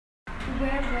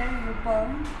Where were you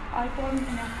born? I born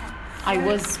in Abha. I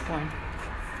was born.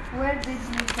 Where did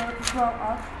you grow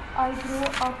up? I grew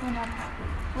up in Abha.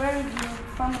 Where is your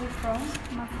family from?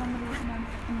 My family is in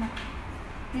Abha.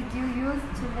 Did you used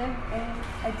to live in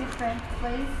a different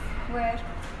place? Where?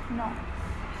 No.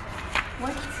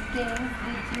 What games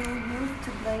did you use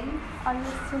to play? I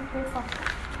used to play soccer.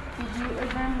 Did you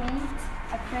ever meet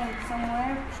a friend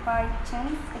somewhere by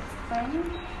chance? Explain.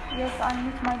 Yes, I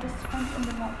met my best friend in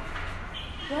the mall.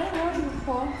 Where were you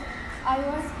born? I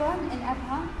was born in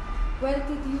Abha. Where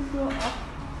did you grow up?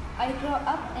 I grew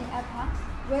up in Abha.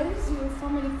 Where is your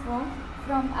family from?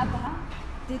 From Abha.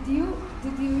 Did you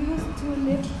used to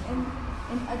live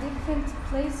in a different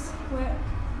place? Where?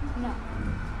 No.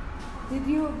 Did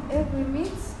you ever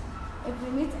meet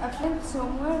a friend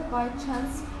somewhere by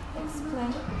chance?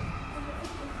 Explain.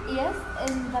 Yes,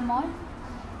 in the mall.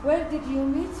 Where did you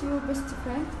meet your best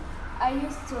friend? I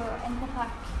used to in the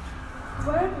park.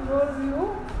 Where were you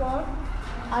born?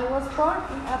 I was born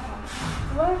in Abha.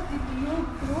 Where did you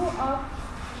grow up?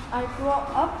 I grew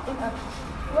up in Abha.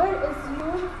 Where is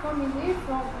your family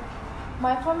from?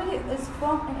 My family is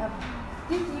from in Abha.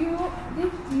 Did you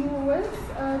wish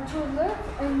to live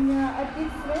in a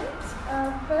different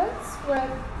place?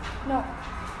 Where? No.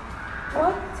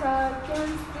 What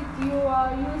games did you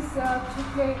use to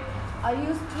play? I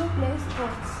used to play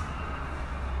sports.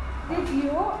 Did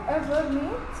you ever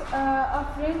meet a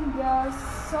friend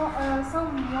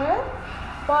somewhere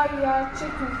by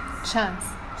checking? Chance.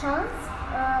 Chance?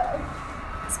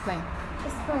 Explain.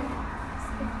 Explain.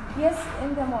 Yes,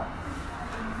 in the mall.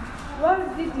 Where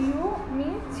did you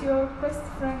meet your best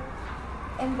friend?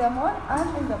 In the mall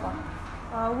and in the bar.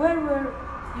 Where were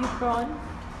you born?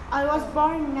 I was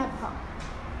born in Nepal.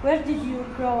 Where did you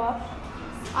grow up?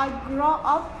 I grew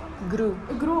up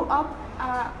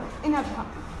in Nepal.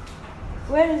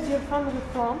 Where is your family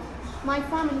from? My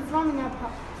family from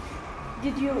Nepal.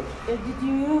 Did you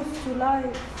used to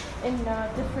live in a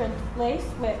different place?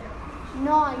 Where?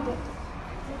 No, I did.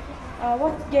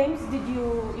 What games did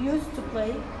you used to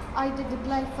play? I did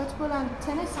play football and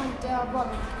tennis and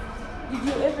bowling. Did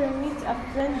you ever meet a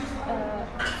friend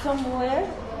somewhere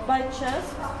by chance?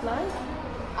 Explain.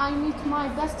 I meet my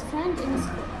best friend in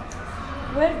school.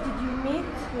 Where did you meet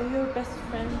your best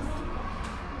friend?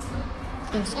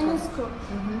 In school. In school.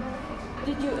 Mm-hmm.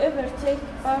 Did you ever take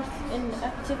part in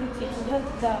activity to help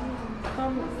the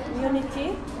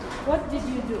community? What did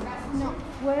you do? No.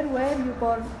 Where were you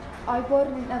born? I born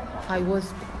in Abha. I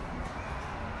was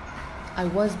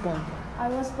born. I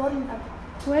was born in Abha.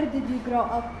 Where did you grow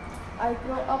up? I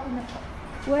grew up in Abha.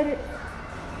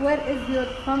 Where is your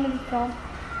family from?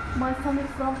 My family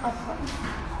from Abha.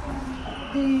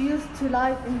 Do you used to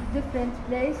live in different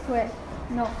place? Where?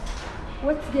 No.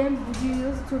 What games did you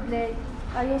used to play?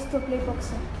 I used to play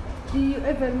boxing. Do you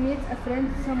ever meet a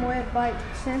friend somewhere by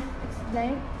chance?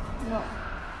 Explain. No.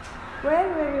 Where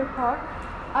were you born?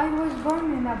 I was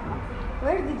born in Abha.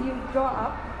 Where did you grow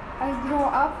up? I grew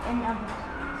up in Abha.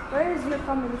 Where is your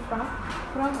family from?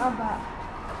 From Abha.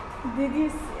 Did you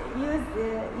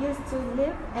used to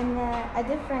live in a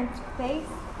different place?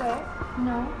 Where?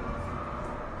 No.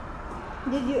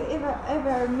 Did you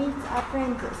ever meet a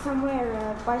friend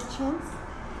somewhere by chance?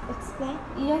 Explain.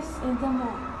 Yes, in the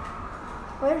mall.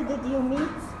 Where did you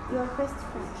meet your best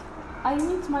friend? I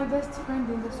meet my best friend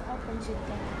in the shop in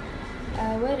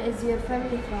Jeddah. Where is your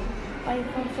family from? I'm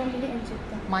from family in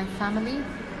Jeddah. My family?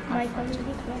 My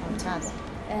family from Fantastic.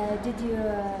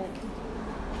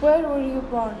 Where were you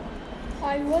born?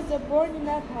 I was born in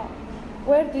Abha.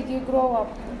 Where did you grow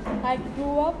up? I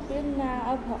grew up in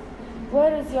Abha.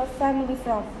 Where is your family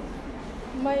from?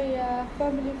 My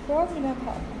family from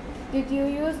Abha. Did you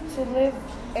used to live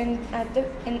in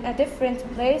a different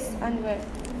place and where?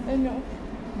 No.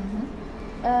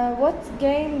 Mm-hmm. What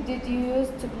game did you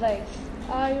used to play?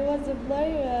 I was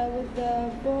play with the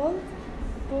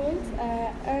balls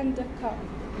and the car.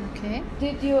 Okay.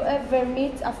 Did you ever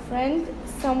meet a friend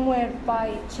somewhere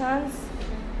by chance?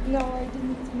 No, I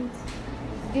didn't meet.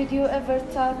 Did you ever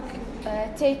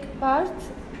take part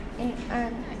in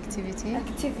an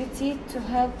Activity to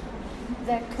help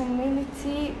the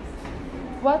community?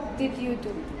 What did you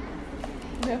do?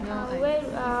 No,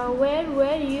 Where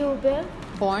were you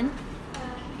born.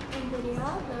 in the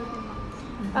Riyadh?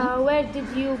 Mm-hmm. Where did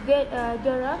you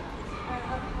grow up?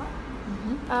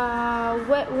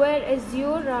 Mm-hmm. Where is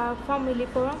your family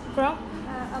from?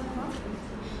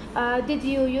 Did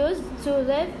you used to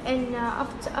live in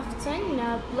often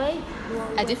play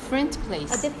A different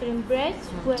place. a different place?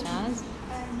 Mumtaz.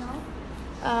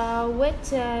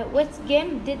 What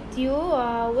game did you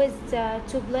with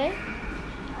to play?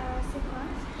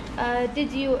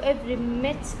 Did you ever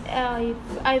meet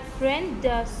a friend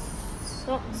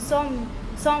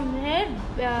somewhere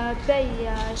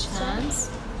by chance?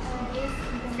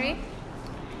 Three.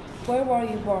 Where were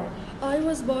you born? I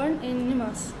was born in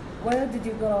Nimas. Where did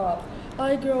you grow up?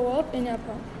 I grew up in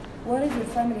Abha. Where is your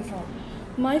family from?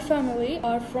 My family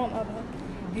are from Abha.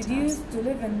 Did you used to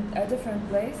live in a different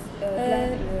place?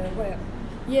 Where?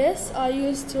 Yes, I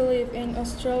used to live in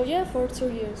Australia for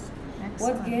 2 years.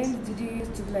 What games did you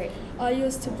used to play? I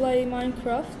used to play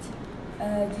Minecraft.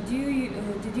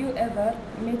 Did you ever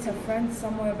meet a friend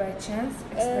somewhere by chance?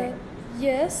 Explain.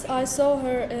 Yes, I saw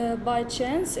her by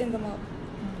chance in the mall.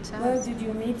 Where did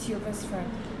you meet your best friend?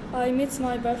 I met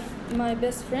my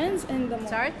best friends in the mall.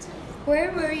 Start.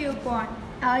 Where were you born?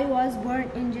 I was born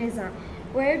in Jazan.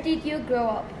 Where did you grow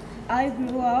up? I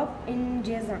grew up in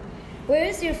Jazan. Where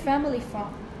is your family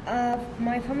from?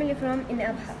 My family from in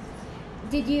Abha.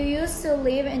 Did you used to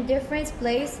live in different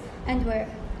places and where?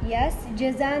 Yes,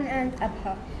 Jazan and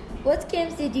Abha. What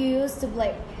games did you used to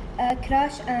play?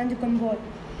 Crash and Gumball.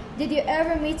 Did you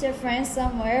ever meet your friend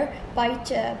somewhere by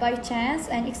chance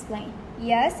and explain?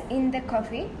 Yes, in the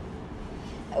coffee.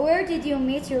 Where did you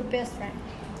meet your best friend?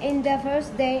 In the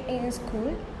first day in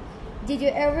school. Did you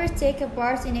ever take a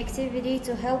part in activity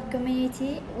to help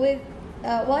community with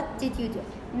what did you do?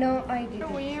 No, I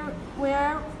didn't. Were you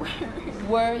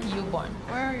born?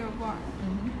 Where are you born?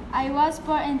 I was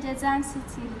born in Jazan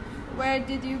City. Where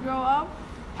did you grow up?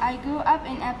 I grew up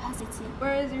in Abha City.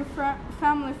 Where is your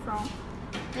family from?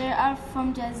 They are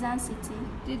from Jazan City.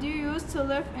 Did you used to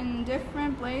live in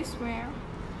different place? Where?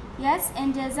 Yes,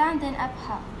 in Jazan then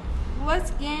Abha.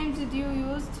 What game did you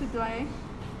use to play?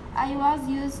 I was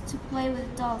used to play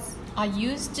with dolls. I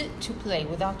used to play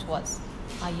without was.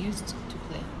 I used to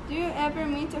play. Do you ever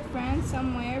meet a friend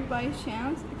somewhere by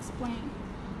chance? Explain.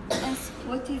 Yes.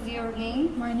 What is your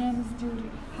name? My name is Julie.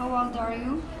 How old are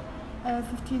you?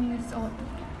 15 years old.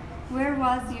 Where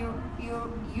was you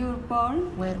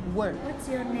born? Where were? What's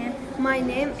your name? My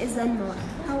name is Anwar.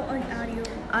 How old are you?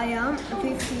 I am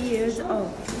 50 years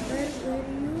old. Where were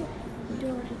you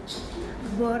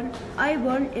born? I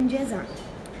born in Jazan.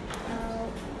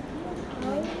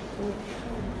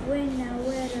 Where you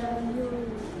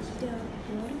born?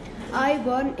 I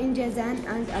born in Jazan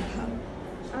and Abha.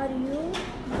 Are you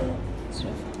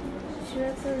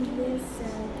travel this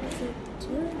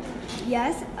too?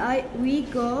 Yes, we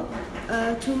go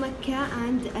to Mecca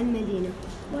and Al Medina.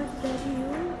 What do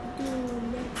you do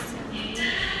next?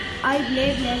 I play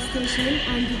PlayStation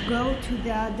and go to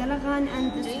the Dalagan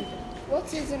and the street.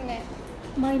 What is your name?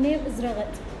 My name is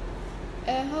Ragat.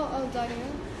 How old are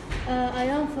you? I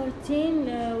am 14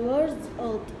 years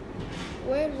old.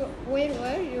 Where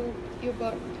were you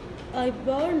born? I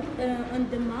born on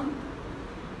the mom.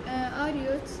 Are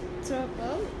you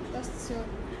travel last year?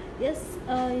 Yes,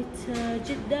 I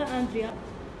Jeddah and Riyadh.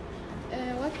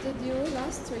 What did you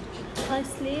last week? I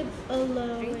sleep all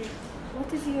week.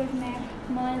 What is your name?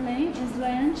 My name is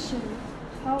Layan Shuri.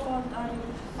 How old are you?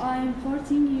 I am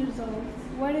 14 years old.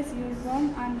 Where is your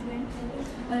born and when?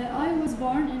 I was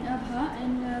born in Abha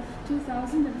in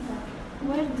 2005.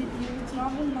 Where did you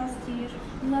travel last year?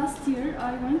 Last year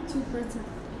I went to Britain.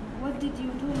 What did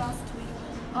you do last week?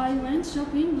 I went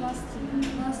shopping last year.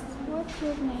 What's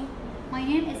your name? My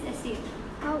name is Asir.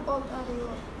 How old are you?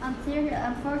 I'm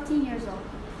 14 years old.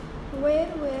 Where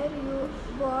were you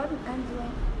born and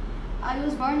when? I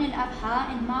was born in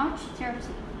Abha in March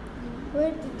 30.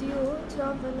 Where did you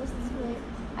travel last week?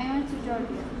 I went to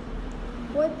Georgia.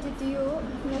 What did you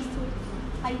last week?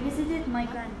 I visited my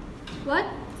grand. What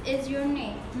is your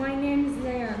name? My name is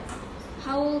Layan.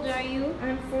 How old are you?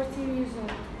 I'm 14 years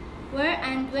old. Where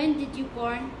and when did you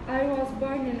born? I was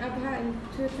born in Abha in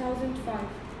 2005.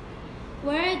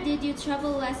 Where did you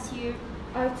travel last year?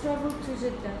 I traveled to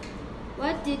Jeddah.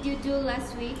 What did you do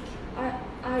last week?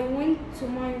 I went to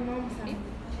my mom's family.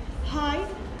 Hi,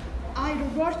 I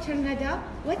report Nada.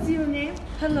 What's your name?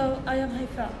 Hello, I am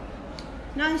Haifa.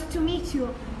 Nice to meet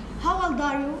you. How old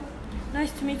are you?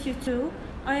 Nice to meet you too.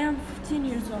 I am 15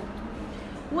 years old.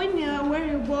 When were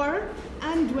you born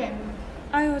and when?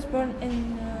 I was born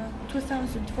in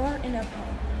 2004 in Abha.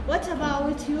 What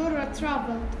about your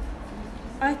travel?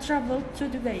 I traveled to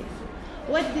Dubai.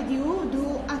 What did you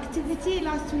do activity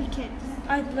last weekend?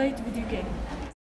 I played video game.